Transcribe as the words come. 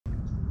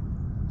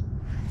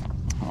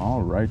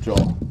All right,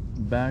 y'all,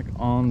 back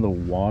on the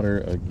water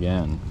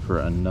again for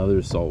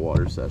another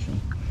saltwater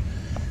session,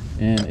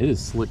 and it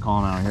is slick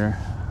calm out here.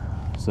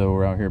 So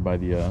we're out here by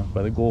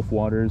the Gulf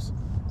waters,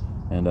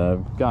 and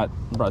I've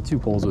brought two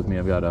poles with me.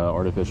 I've got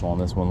artificial on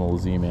this one, little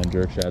Z-Man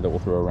jerk shad that we'll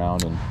throw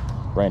around. And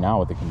right now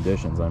with the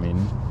conditions, I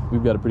mean,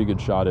 we've got a pretty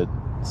good shot at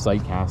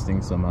sight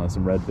casting some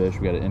redfish.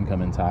 We got an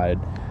incoming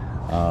tide.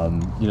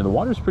 You know, the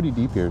water's pretty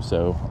deep here,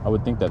 so I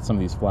would think that some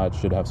of these flats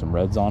should have some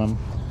reds on them.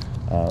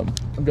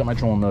 I've got my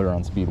trolling motor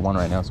on speed 1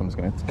 right now, so I'm just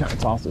going to kind of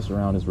toss this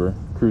around as we're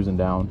cruising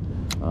down.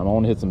 I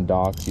want to hit some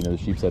docks. You know, the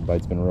sheep's head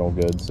bite's been real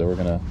good, so we're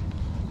going to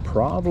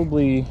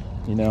probably,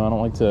 you know, I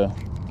don't like to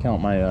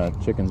count my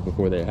chickens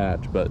before they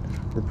hatch, but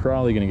we're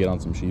probably going to get on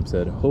some sheep's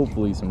head,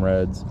 hopefully some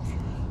reds,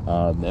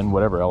 and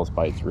whatever else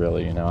bites,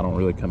 really. You know, I don't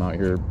really come out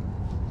here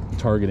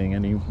targeting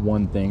any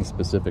one thing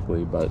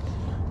specifically, but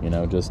you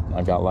know, just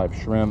I've got live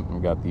shrimp,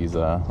 I've got these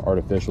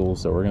artificials,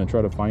 so we're gonna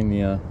try to find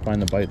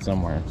the bite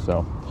somewhere.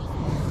 So,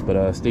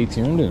 but stay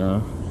tuned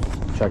and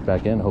check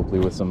back in, hopefully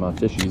with some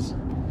fishies.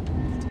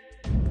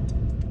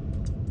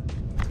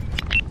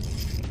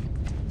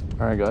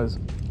 All right, guys,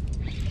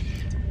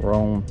 we're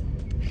on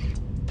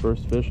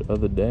first fish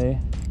of the day.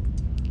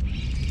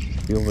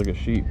 Feels like a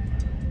sheep.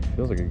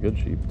 Feels like a good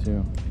sheep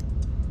too.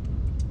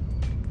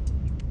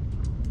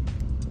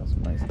 Got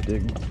some nice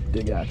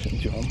dig action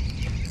to him.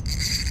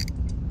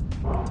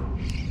 Oh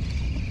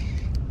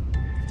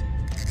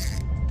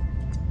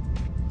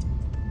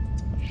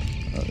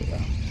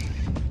yeah.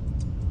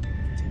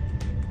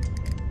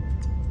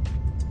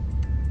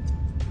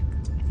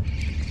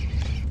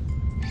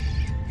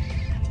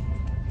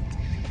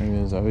 There he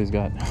is. Oh, he's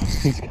got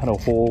a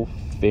whole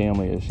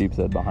family of sheep's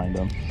head behind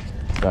him.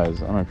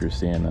 Guys, I don't know if you're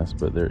seeing this,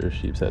 but there is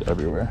sheep's head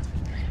everywhere.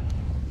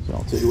 So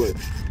I'll tell you what,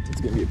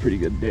 it's gonna be a pretty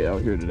good day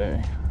out here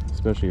today,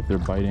 especially if they're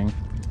biting.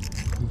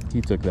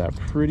 He took that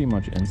pretty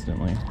much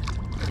instantly.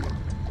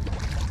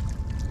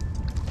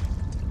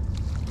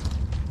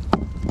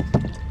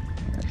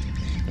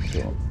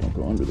 Don't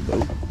go under the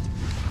boat.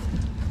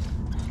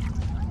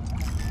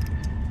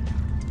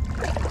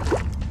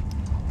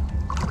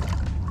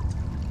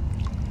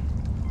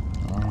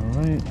 All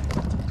right,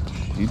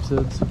 sheep's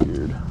head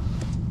secured.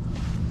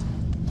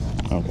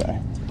 Okay,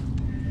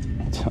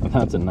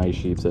 that's a nice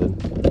sheep's head.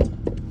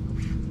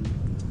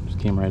 Just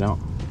came right out.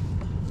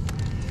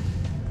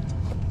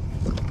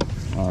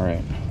 All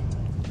right,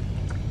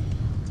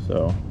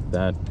 so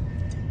that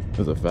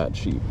is a fat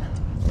sheep.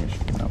 Let me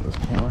straighten out this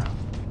camera.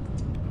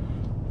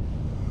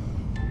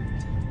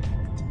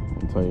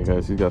 I'll tell you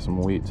guys, he's got some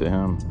weight to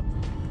him.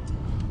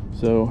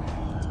 So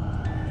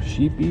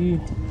sheepy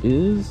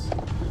is,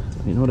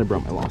 you know what, I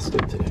brought my lost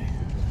stick today.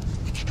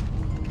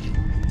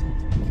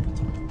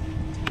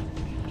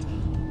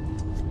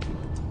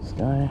 This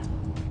guy,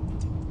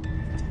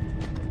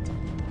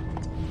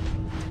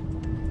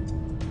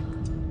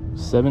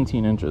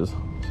 $17 inches.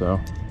 So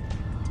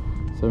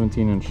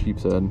 17-inch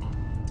sheep's head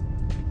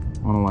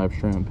on a live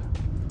shrimp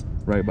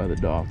right by the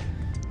dock.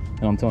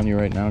 And I'm telling you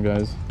right now,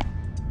 guys,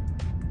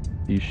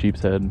 these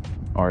sheep's head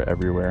are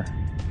everywhere.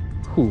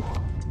 Whew.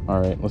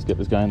 All right, let's get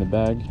this guy in the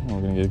bag, and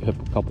we're gonna get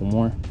a couple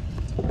more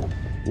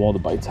while the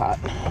bite's hot.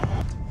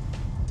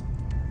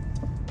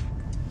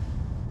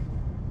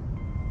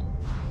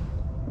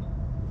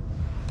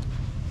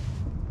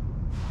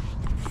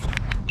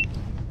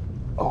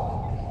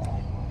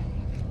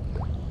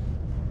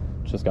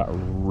 Just got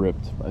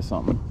ripped by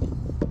something,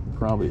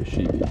 probably a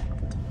sheepy,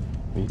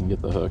 but you can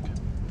get the hook.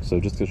 So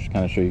just to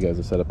kind of show you guys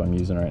the setup I'm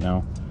using right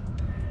now,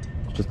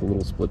 it's just a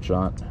little split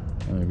shot,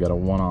 and we've got a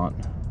 1/0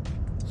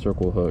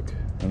 circle hook,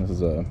 and this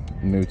is a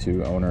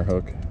Mutu owner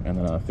hook, and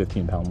then a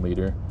 15-pound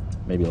leader,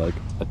 maybe like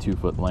a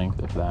 2-foot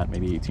length, if that,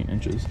 maybe 18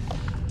 inches.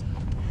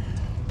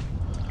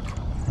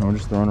 And we're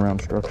just throwing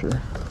around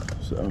structure.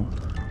 So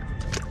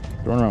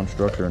throwing around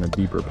structure in a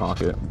deeper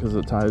pocket because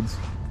the tide's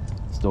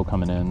still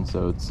coming in,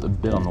 so it's a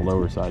bit on the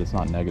lower side. It's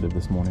not negative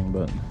this morning,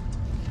 but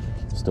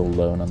still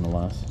low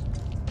nonetheless.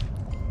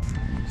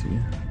 You see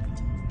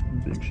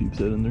big sheep's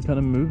head, and they're kind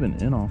of moving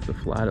in off the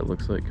flat, it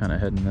looks like, kind of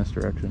heading this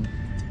direction.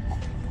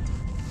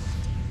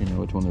 You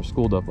know, which when they're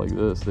schooled up like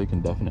this, they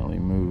can definitely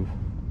move.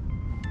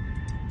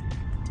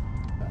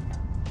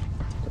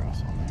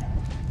 Grass on there.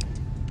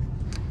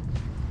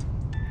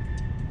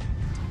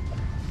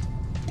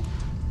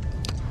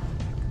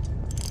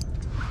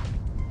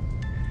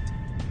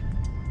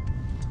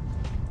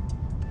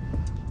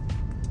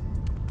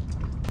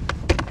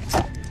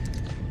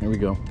 There we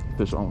go,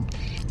 fish on.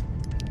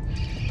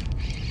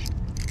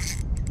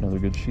 Another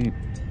good sheep.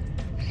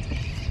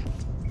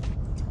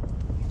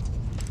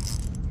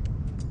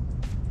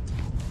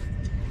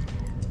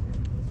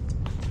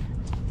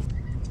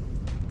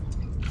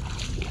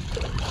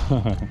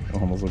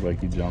 Almost looked like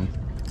he jumped.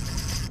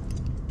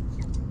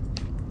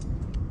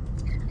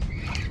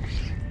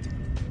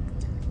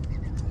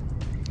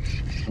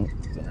 Oh,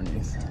 it's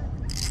underneath.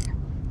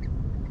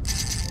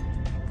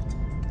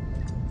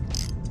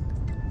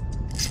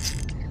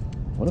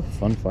 What a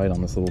fun fight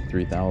on this little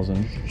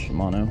 3000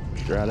 Shimano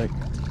Stratic.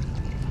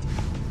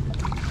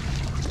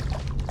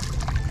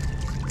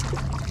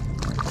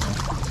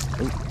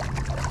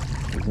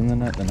 in the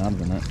net than out of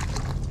the net.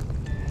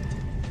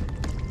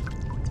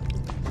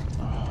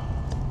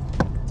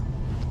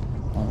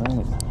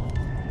 Alright,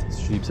 it's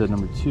sheep's head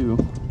number 2.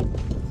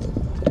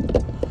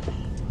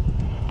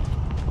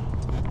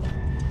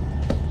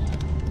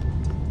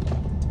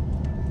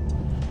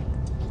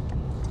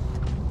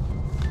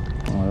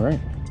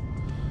 Alright,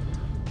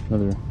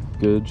 another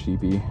good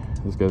sheepy.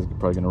 This guy's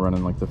probably going to run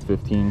in like the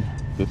 15,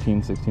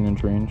 16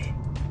 inch range.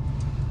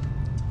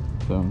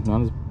 So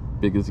not as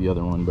big as the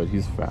other one, but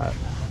he's fat.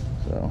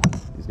 So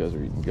these guys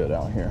are eating good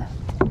out here.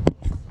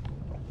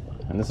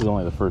 And this is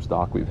only the first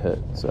dock we've hit,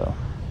 so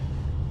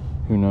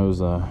who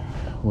knows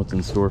what's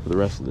in store for the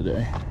rest of the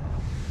day.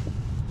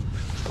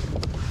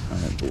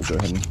 Alright, we'll go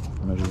ahead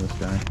and measure this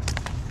guy.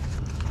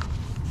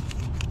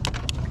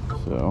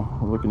 So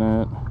we're looking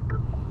at,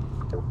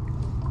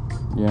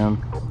 yeah,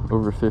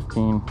 over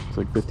 15. It's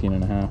like 15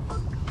 and a half.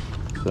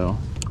 So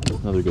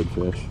another good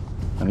fish.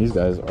 And these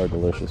guys are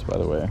delicious, by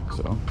the way.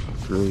 So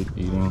great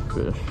eating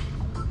fish.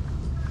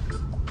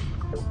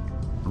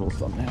 Little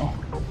thumbnail.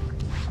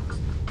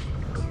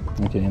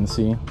 Okay, and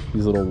see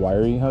these little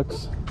wiry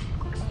hooks?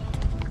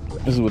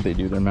 This is what they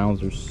do. Their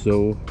mouths are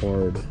so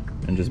hard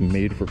and just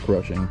made for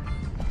crushing.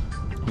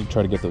 You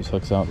try to get those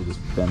hooks out, they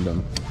just bend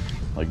them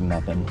like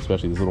nothing,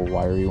 especially these little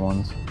wiry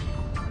ones.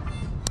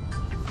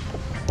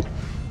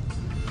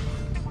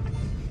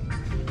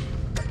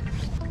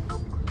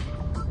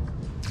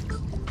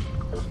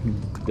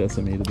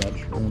 Decimated that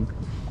shrimp.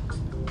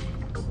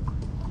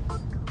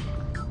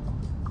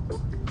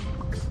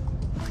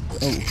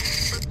 Oh.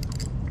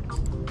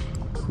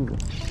 Cool.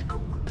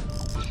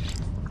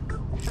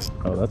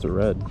 Oh, that's a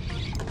red.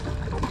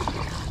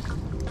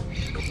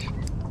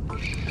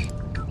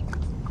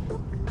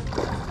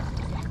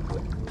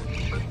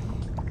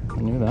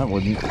 I knew that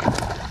wouldn't.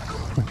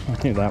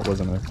 I knew that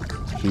wasn't a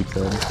sheep's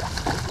head.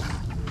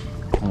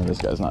 Oh, this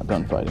guy's not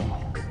done fighting.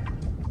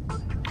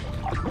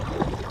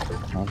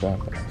 Not that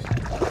fast.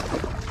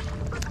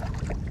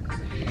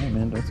 Alright,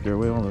 man, don't scare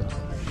away all the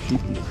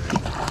sheepies.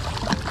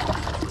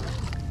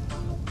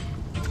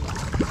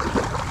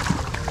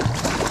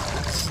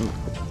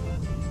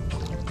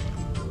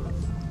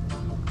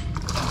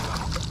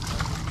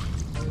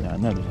 Yeah, I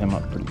netted him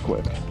up pretty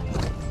quick.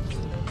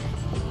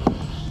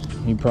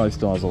 He probably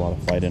still has a lot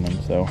of fight in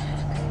him, so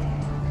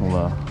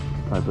we'll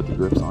probably put the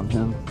grips on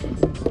him.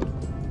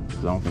 Because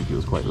I don't think he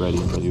was quite ready,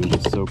 but he was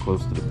just so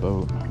close to the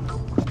boat.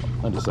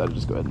 I decided to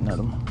just go ahead and net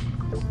him.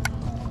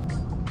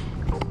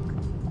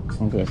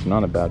 Okay, so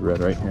not a bad red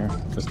right here.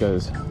 This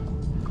guy's,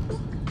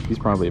 he's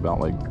probably about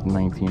like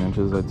 19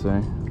 inches, I'd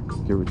say,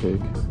 give or take.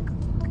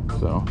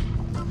 So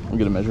I'll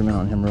get a measurement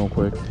on him real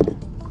quick.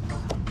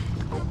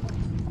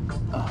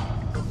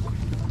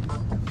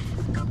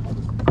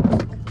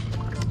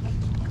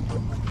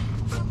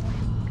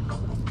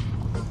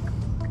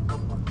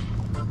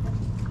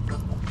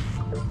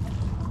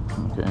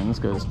 Okay, and this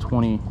guy's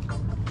 20,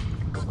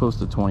 it's close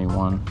to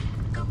 21.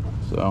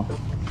 So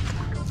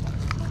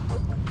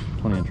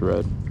 20-inch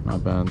red,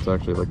 not bad. It's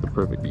actually like the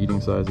perfect eating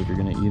size if you're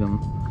gonna eat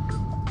them.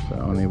 So,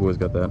 and they've always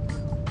got that,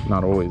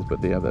 not always,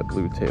 but they have that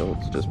blue tail.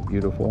 It's just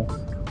beautiful.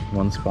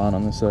 One spot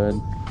on this side,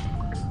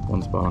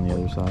 one spot on the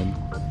other side.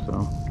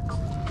 So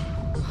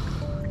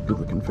good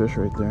looking fish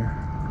right there.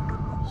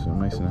 So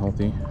nice and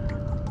healthy.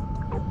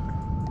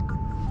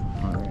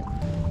 All right.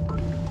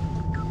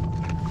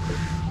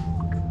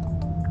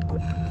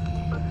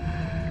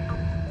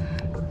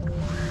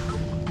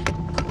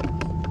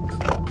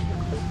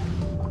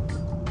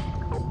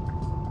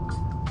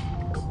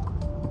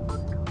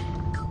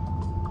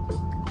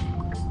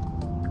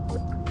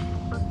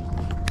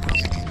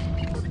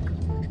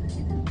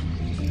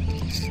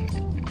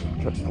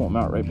 Try to pull them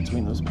out right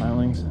between those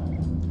pilings.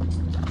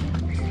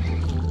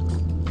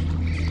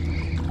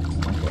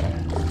 Okay.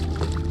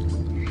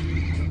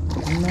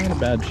 Not a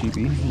bad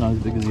sheepy. Not as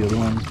big as the other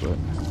ones, but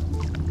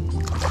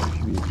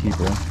should be a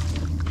keeper.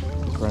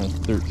 It's probably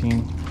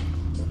 13,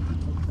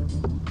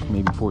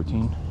 maybe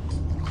 14.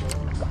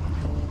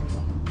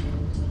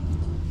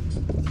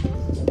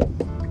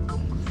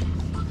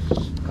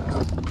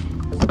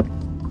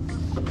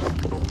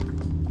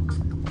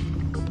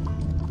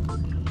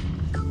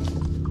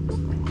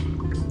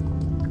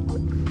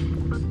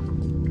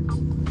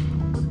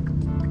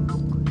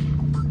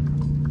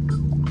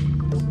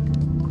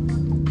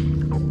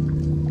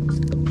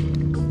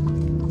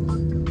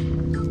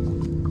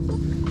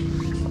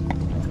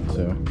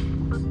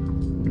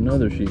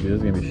 Another sheepy. This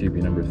is gonna be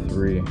sheepy number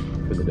 3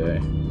 for the day.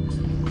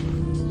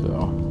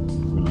 So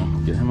we're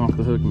gonna get him off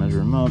the hook, measure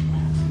him up,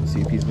 and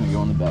see if he's gonna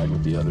go in the bag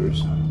with the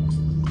others.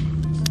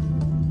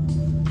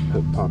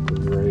 Hook popped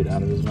right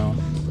out of his mouth.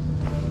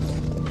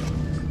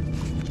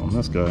 On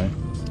this guy,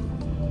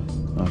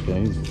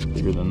 okay, he's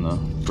bigger than the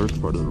first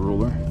part of the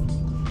ruler.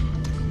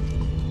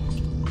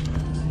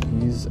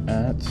 He's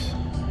at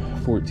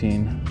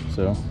 14,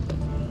 so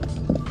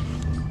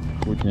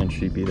 14-inch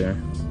sheepy there.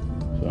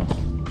 So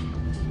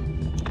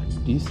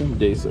decent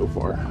day so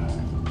far.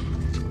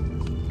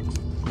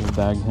 We'll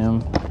bag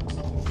him.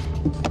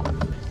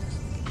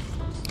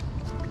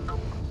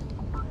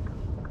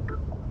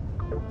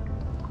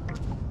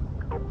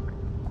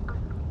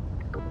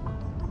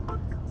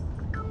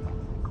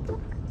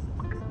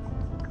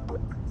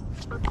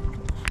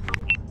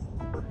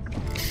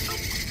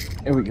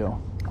 Here we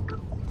go.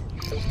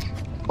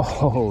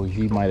 Oh,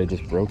 he might have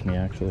just broke me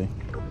actually.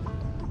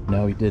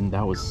 No, he didn't.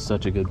 That was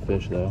such a good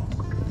fish though.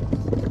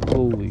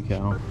 Holy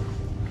cow.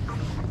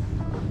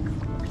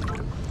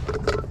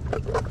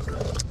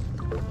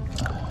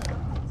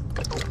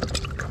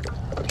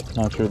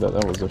 Not sure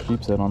that was a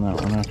sheepshead on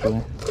that one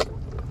actually.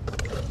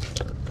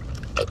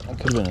 That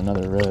could have been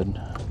another red.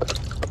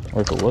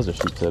 Or if it was a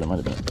sheepshead, it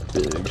might have been a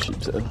big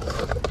sheepshead.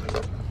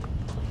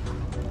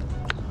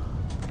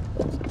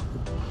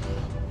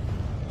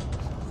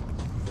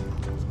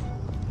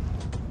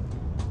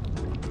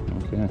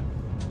 Okay,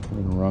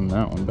 we can run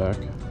that one back.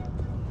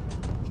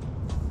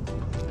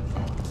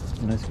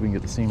 Nice if we can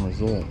get the same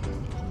result.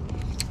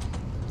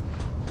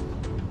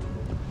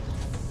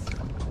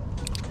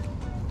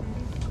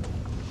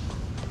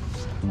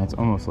 And that's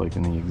almost like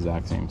in the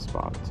exact same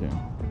spot too.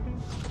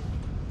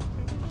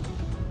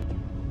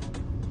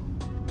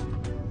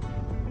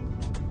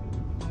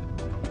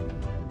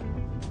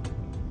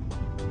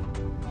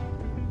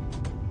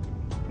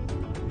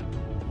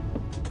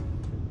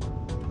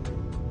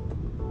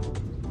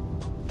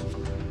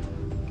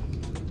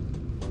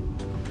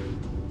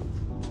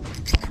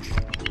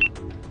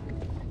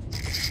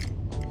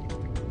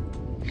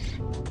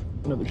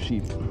 Another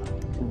sheep.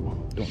 Ooh,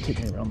 don't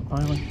take me around the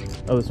piling.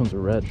 Oh, this one's a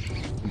red.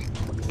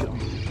 Let's get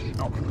him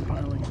out from the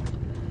piling.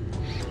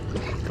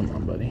 Come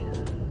on, buddy.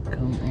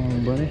 Come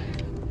on, buddy.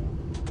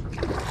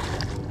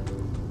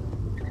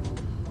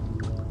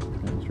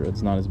 This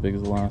red's not as big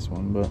as the last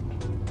one, but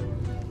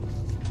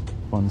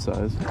fun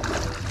size.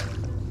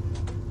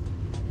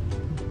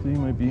 So he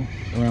might be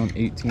around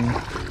 18.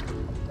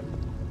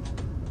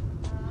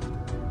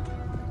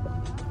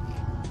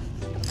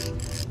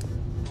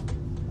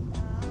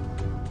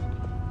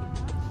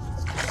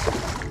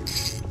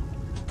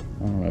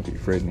 I don't know if he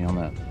afraid me on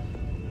that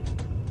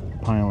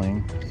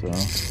piling, so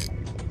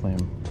play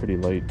him pretty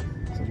light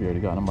since we already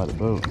got him by the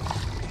boat.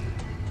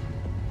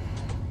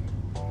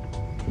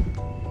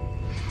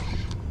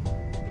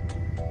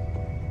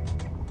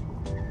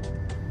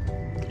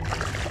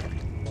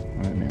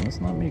 Alright man, let's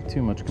not make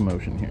too much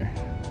commotion here.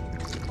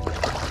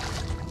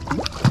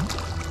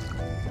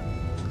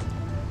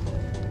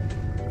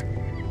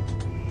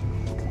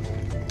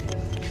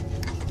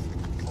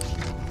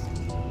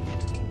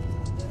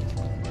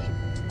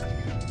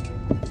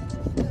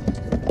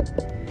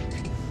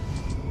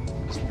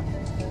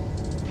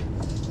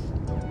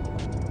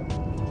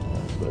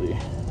 Buddy,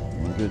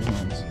 in good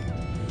hands.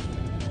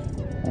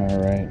 All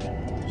right,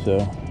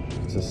 so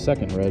it's the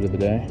second red of the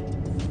day,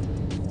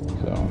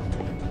 so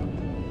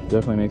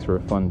definitely makes for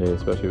a fun day,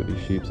 especially with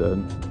these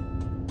sheepshead.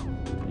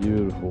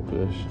 Beautiful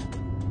fish.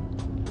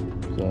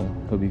 So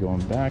he'll be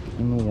going back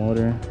in the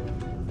water.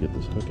 Get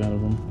this hook out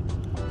of him.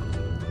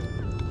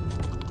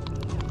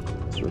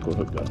 Circle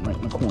hook got him right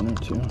in the corner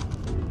too.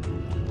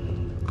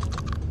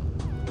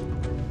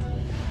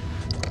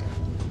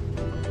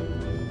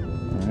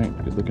 All right,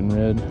 good looking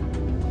red.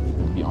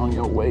 Be on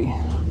your way.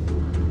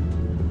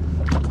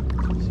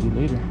 See you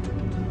later.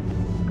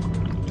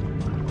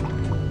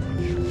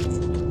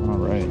 All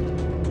right.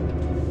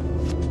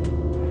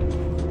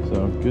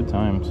 So good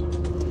times.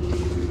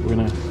 We're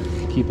gonna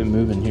keep it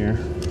moving here.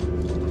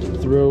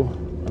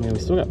 I mean, we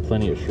still got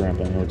plenty of shrimp.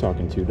 I mean, we're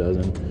talking 2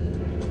 dozen.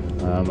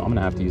 I'm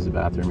gonna have to use the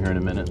bathroom here in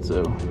a minute,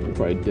 so we'll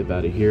probably dip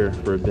out of here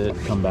for a bit,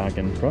 come back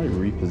and probably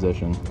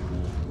reposition.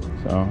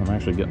 So I'm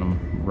actually getting them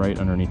right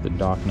underneath the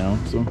dock now.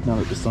 So now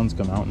that the sun's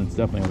come out and it's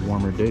definitely a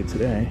warmer day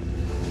today,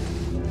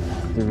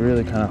 they're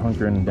really kind of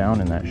hunkering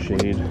down in that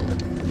shade.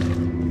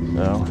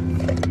 So,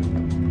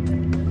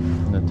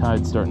 and the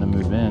tide's starting to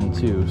move in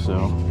too,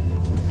 so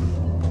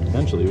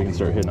eventually we can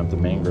start hitting up the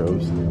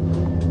mangroves.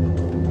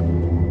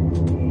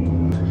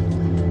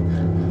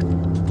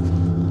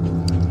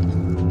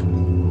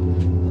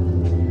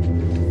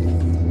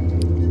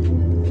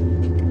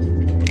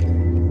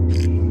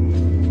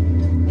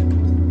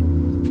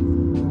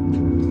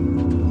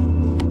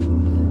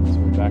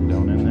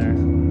 Down in there,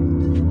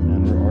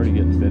 and we're already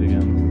getting bit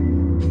again.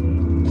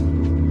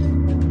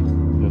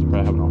 You guys are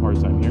probably having a hard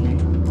time hearing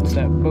me. What's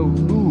that boat?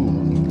 Ooh,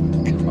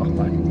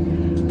 God.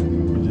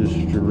 We just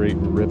straight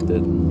ripped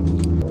it.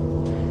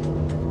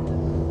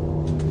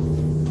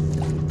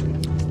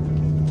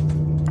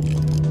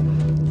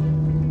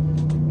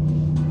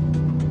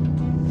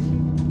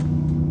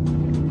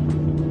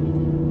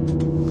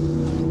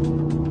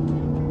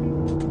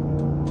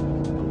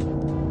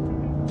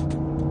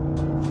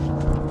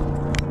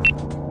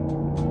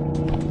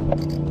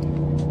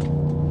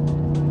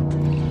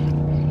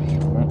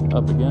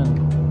 Up again.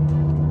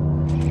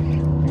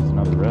 Here's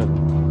another red.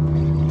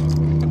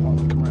 Come on,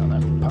 come around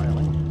that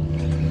piling.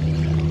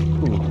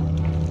 Ooh.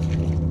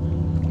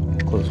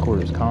 Close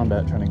quarters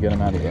combat, trying to get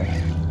him out of the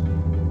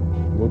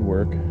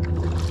woodwork.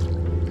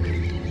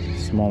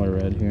 Smaller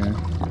red here.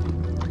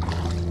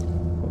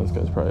 Well, this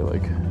guy's probably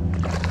like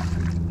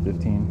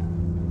 15,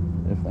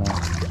 if that.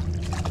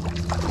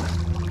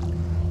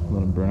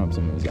 Let him burn up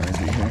some of his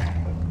energy here.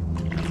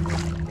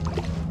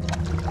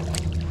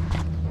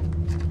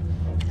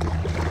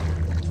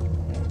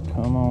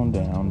 Come on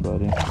down,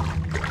 buddy.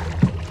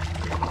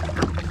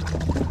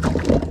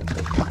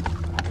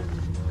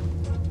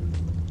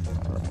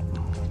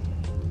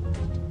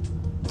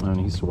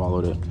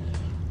 swallowed it.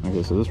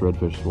 Okay, so this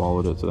redfish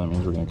swallowed it, so that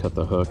means we're gonna cut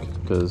the hook,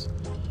 because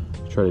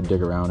try to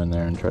dig around in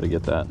there and try to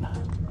get that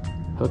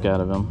hook out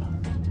of him.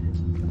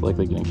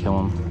 Likely gonna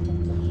kill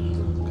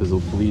him because he'll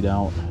bleed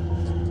out.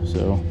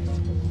 So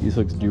these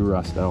hooks do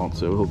rust out,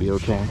 so he'll be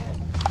okay.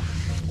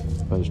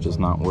 But it's just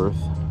not worth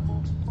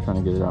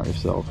trying to get it out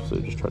yourself. So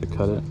just try to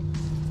cut it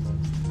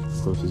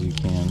as close as you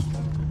can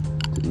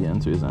to the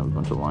end so he doesn't have a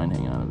bunch of line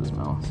hanging out of his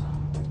mouth.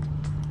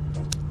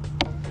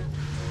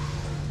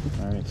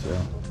 Alright,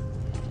 so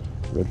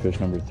redfish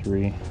number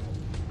 3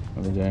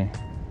 of the day.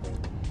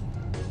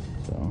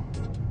 So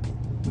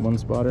 1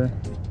 spotter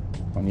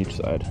on each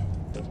side.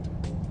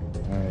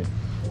 Alright.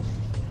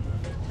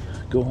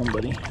 Go home,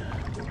 buddy.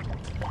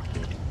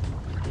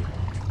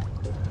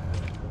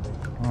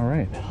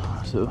 Alright.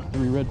 So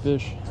 3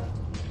 redfish,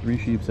 3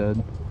 sheep's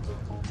head,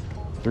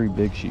 3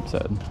 big sheep's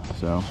head.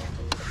 So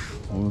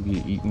we'll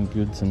be eating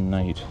good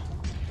tonight.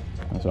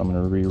 So I'm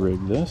gonna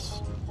re-rig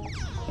this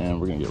and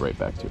we're gonna get right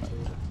back to it.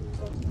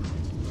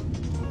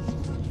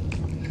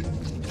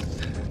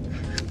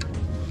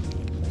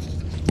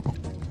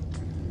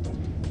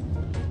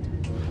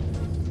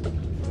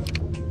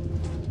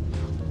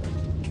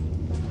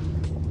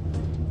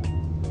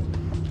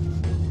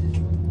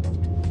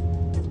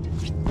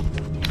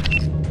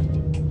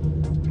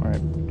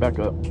 Back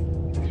up.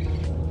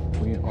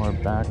 We are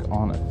back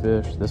on a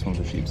fish. This one's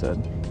a sheep's head.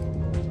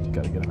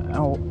 Gotta get him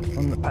out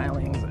from the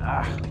pilings.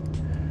 Ah.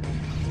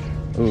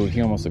 Oh,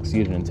 he almost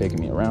succeeded in taking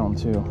me around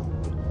too.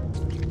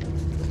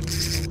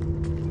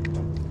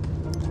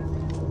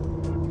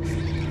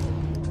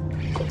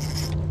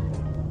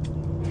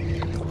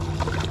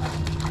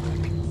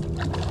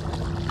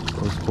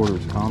 Close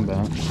quarters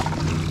combat.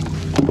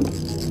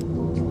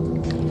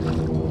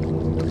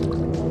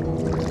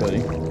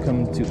 Buddy,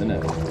 come to the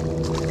net.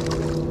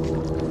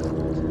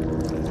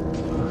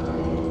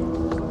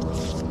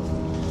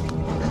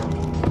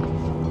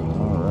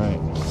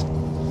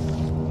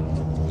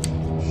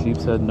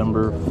 Sheep's head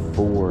number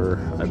 4,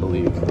 I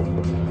believe.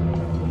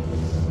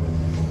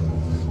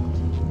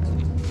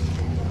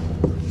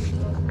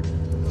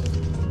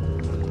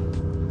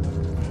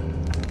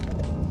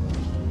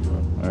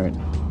 Alright,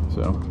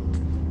 so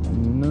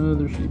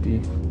another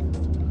sheepy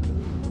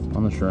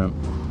on the shrimp.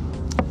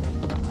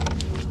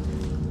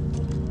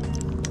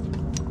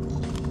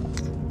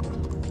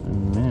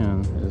 And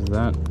man, is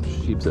that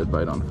sheep's head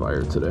bite on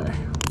fire today.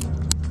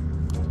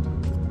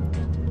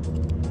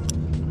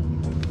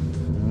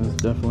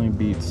 Definitely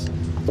beats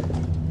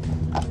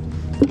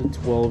the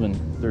 12 and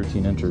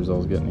 13 inchers I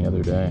was getting the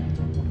other day.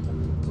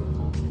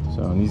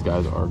 So, and these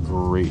guys are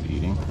great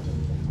eating.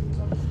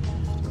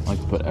 I like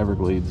to put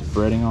Everglades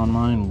breading on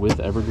mine with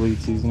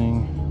Everglades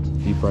seasoning,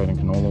 deep fried in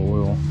canola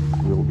oil,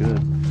 real good.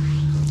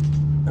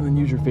 And then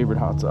use your favorite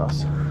hot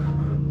sauce.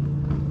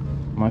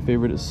 My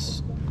favorite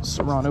is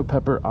serrano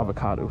pepper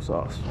avocado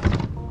sauce.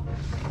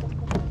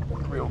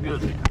 Real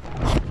good.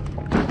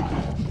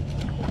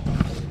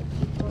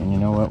 And you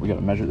know what? We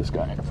gotta measure this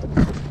guy.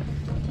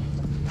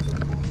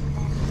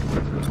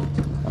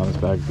 Oh, this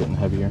bag's getting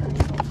heavier.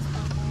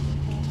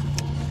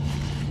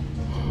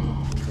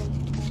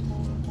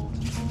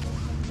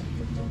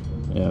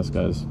 Yeah, this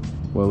guy's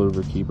well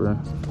over keeper.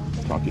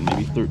 Talking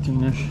maybe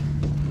 13-ish.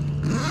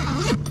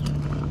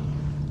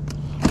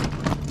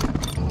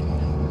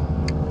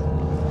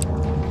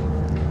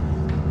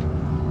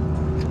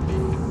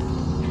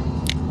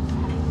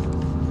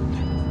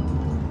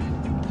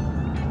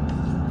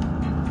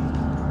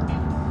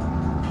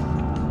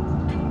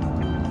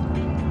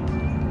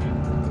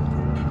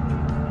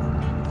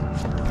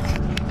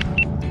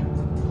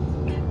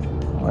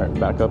 Alright,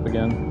 back up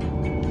again.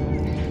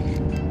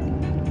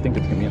 I think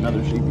it's gonna be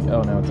another sheepy.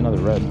 Oh no, it's another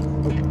red.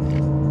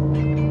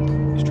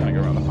 He's trying to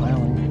go around the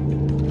piling.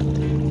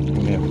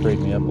 He may have sprayed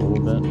me up a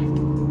little bit.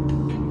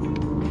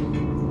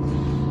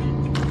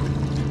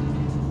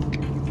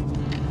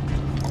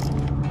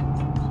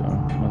 So,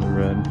 another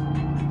red.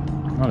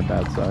 Not a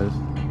bad size.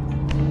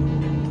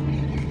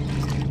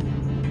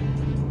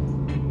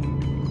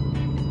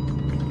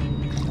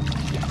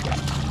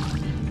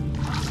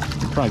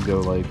 I'd probably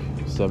go like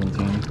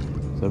 17,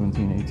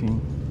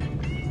 18.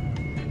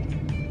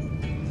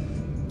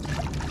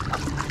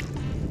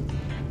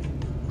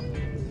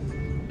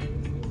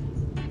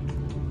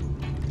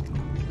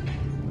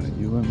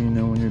 You let me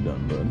know when you're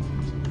done, bud.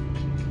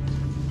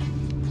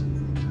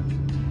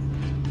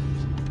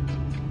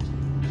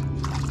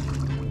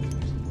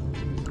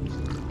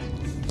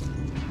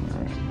 All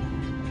right.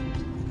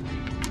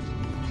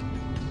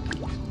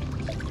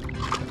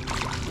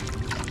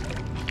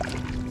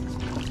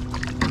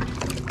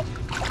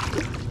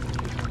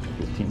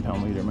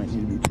 £15 leader might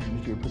need to be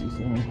changed here pretty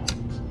soon.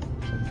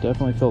 I've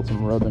definitely felt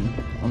some rubbing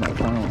on that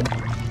piling.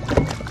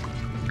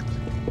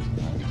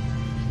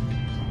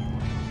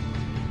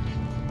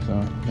 So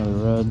another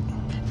red,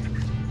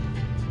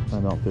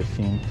 about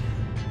 15.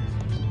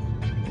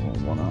 Roll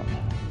one up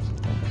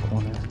on the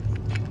corner.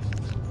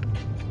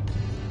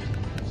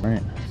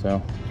 Alright, so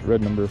it's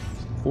red number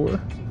 4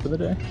 for the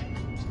day.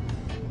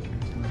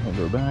 I'll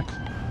go back.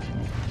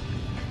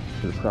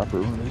 Get a proper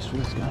release for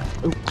this guy.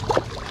 Oh,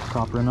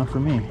 proper enough for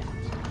me.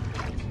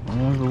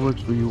 Whatever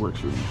works for you works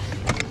for me.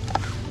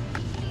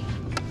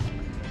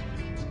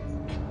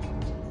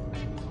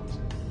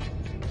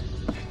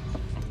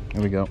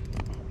 Here we go.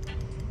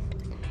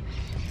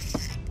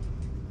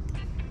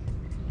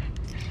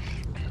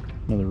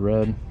 Another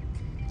red.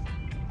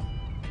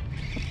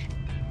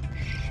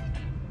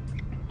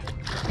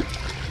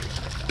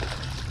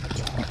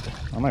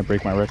 I might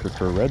break my record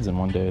for reds in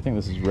one day. I think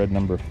this is red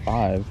number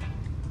 5.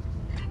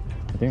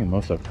 I think the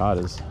most I've caught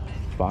is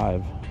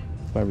 5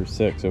 or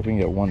 6. So if we can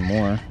get one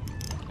more.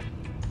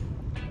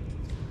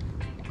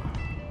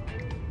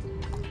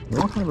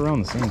 They're all kind of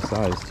around the same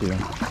size too.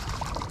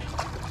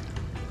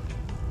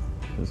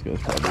 This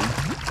guy's probably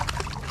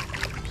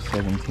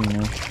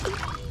 17-ish.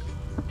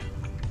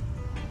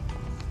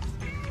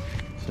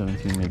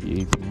 17,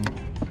 maybe 18.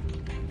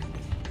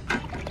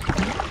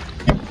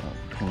 Oh,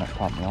 he might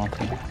pop me off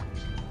here.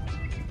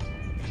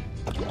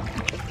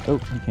 Oh,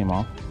 he came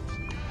off.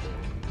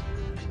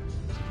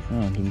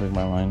 Oh, didn't break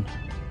my line.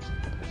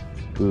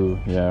 Ooh,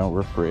 yeah,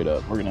 we're frayed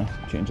up. We're gonna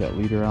change that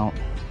leader out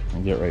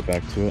and get right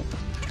back to it.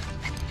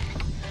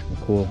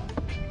 Cool.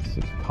 It's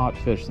a caught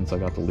fish since I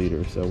got the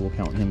leader, so we'll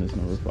count him as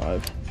number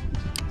 5.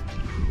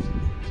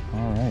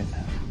 Alright.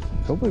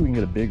 Hopefully we can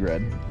get a big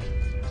red.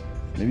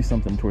 Maybe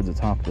something towards the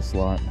top of the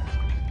slot.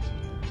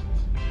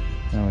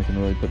 Now we can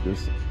really put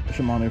this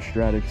Shimano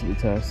Stratic to the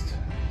test.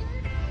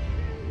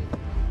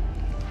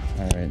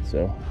 Alright,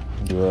 so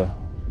do a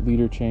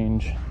leader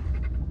change,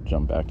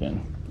 jump back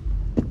in.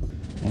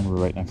 And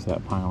we're right next to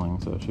that piling,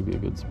 so it should be a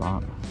good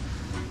spot.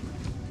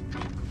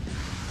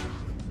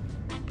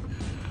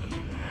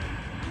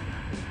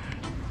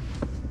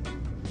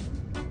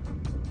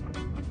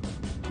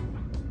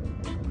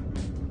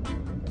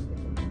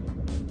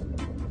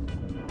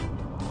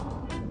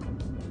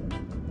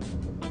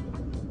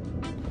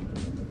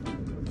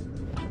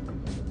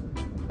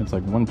 It's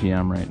like 1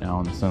 p.m. right now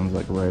and the sun's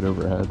like right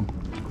overhead.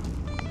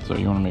 So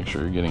you want to make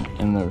sure you're getting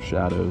in those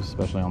shadows,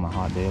 especially on a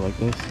hot day like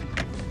this.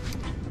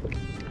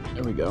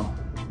 There we go.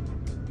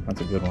 That's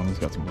a good one. He's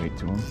got some weight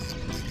to him.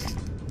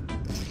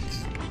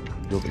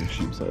 Real big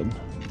sheep's head.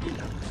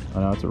 Oh,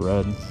 now it's a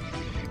red.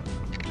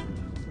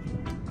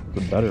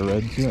 It's a better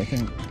red too, I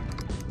think.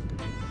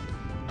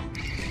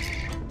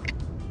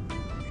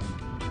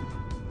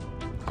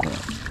 Yeah.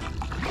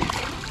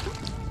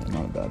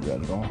 Not a bad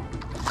red at all.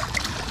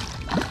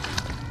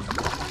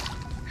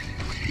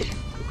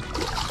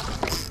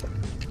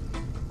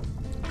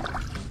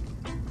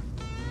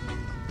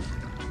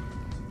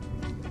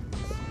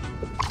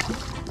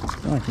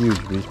 Not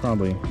huge, but he's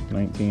probably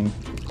 19,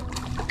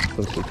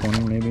 close to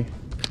 20 maybe.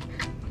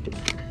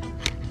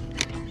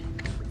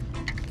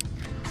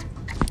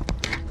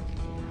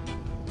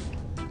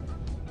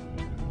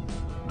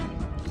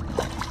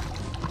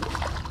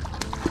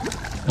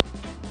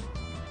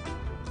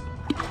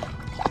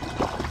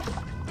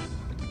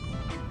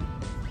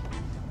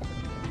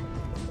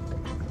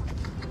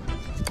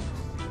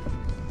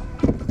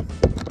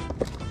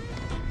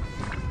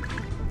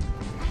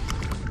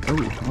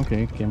 Oh,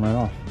 okay, came right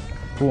off.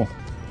 Cool.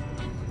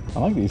 I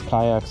like these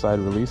kayak side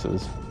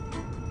releases.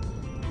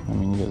 I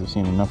mean, you guys have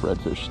seen enough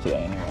redfish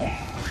today anyway.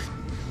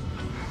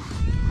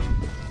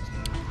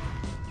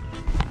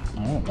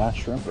 Alright, last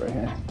shrimp right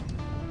here.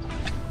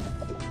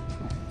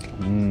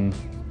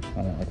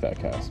 I don't like that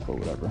cast, but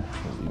whatever.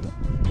 We'll leave it.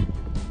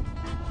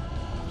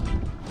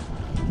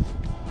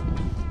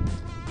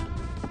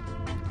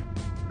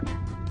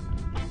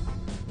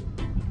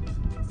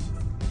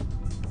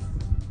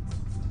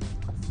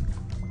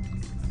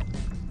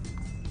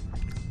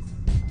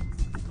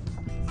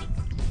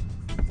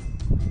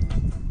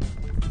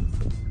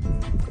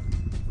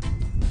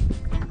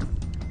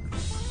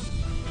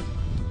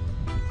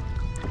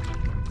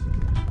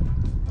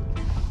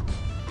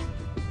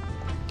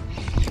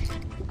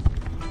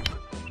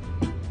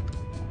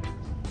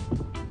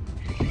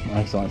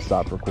 I accidentally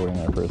stopped recording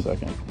there for a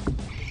second.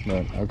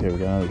 But okay, we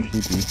got another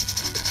sheepy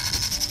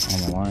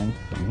on the line.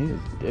 And he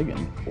is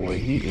digging. Boy,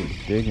 he is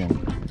digging.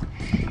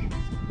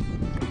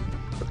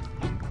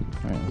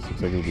 Alright, this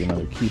looks like it'll be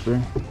another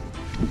keeper.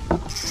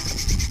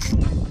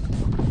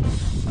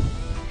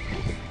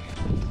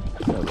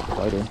 Got a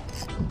fighter.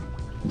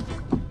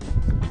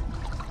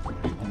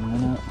 And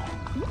then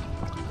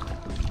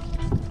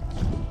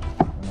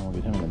we'll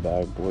get him in the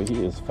bag. Boy,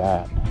 he is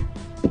fat.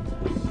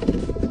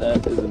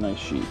 That is a nice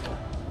sheep.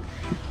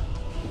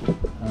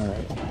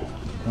 Alright,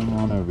 come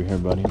on over here,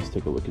 buddy. Let's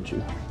take a look at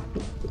you.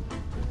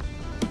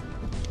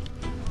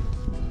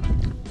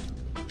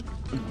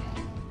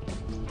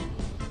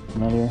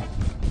 Another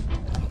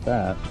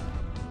fat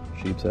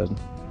sheep's head.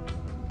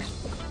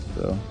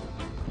 So,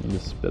 you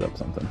just spit up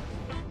something.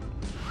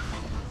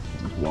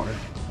 Water.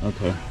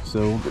 Okay, so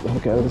we'll get the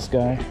hook out of this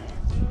guy.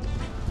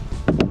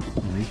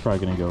 And he's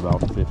probably going to go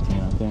about 15,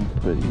 I think.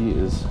 But he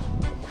is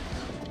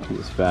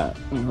fat.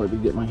 I can hardly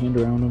get my hand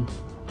around him.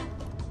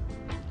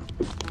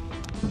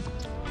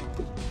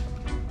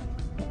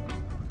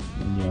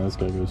 Yeah, this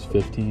guy goes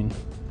 15.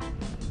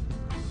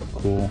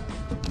 Cool.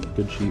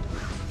 Good sheep.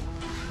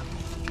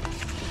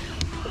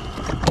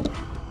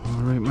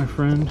 All right, my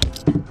friend.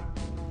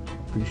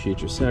 Appreciate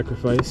your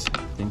sacrifice.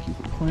 Thank you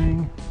for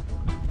playing.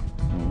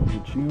 I'll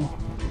get you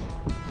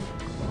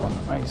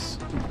on the ice.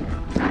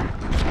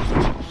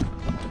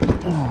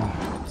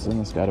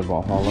 Send this guy to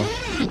Valhalla.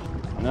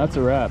 And that's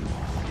a wrap.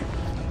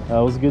 It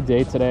was a good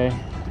day today.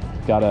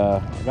 Got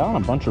on a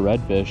bunch of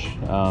redfish.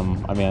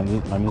 I mean,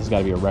 this has got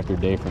to be a record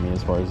day for me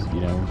as far as,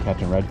 you know,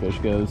 catching redfish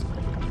goes.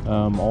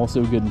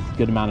 Also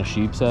good amount of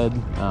sheep's head.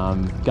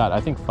 Got, I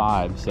think,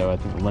 5, so I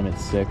think the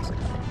limit's 6.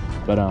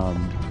 But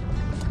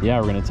yeah,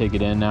 we're gonna take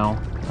it in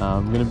now.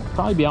 I'm gonna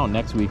probably be out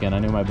next weekend. I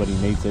know my buddy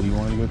Nate said he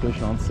wanted to go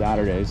fishing on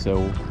Saturday, so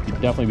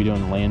we'll definitely be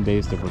doing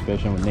land-based if we're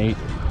fishing with Nate.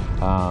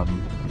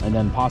 And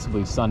then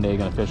possibly Sunday,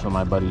 gonna fish with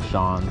my buddy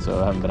Sean,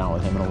 so I haven't been out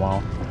with him in a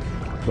while.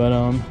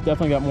 But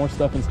definitely got more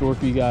stuff in store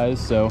for you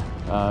guys, so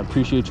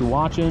appreciate you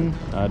watching.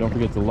 Don't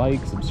forget to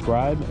like,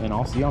 subscribe, and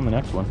I'll see you on the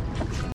next one.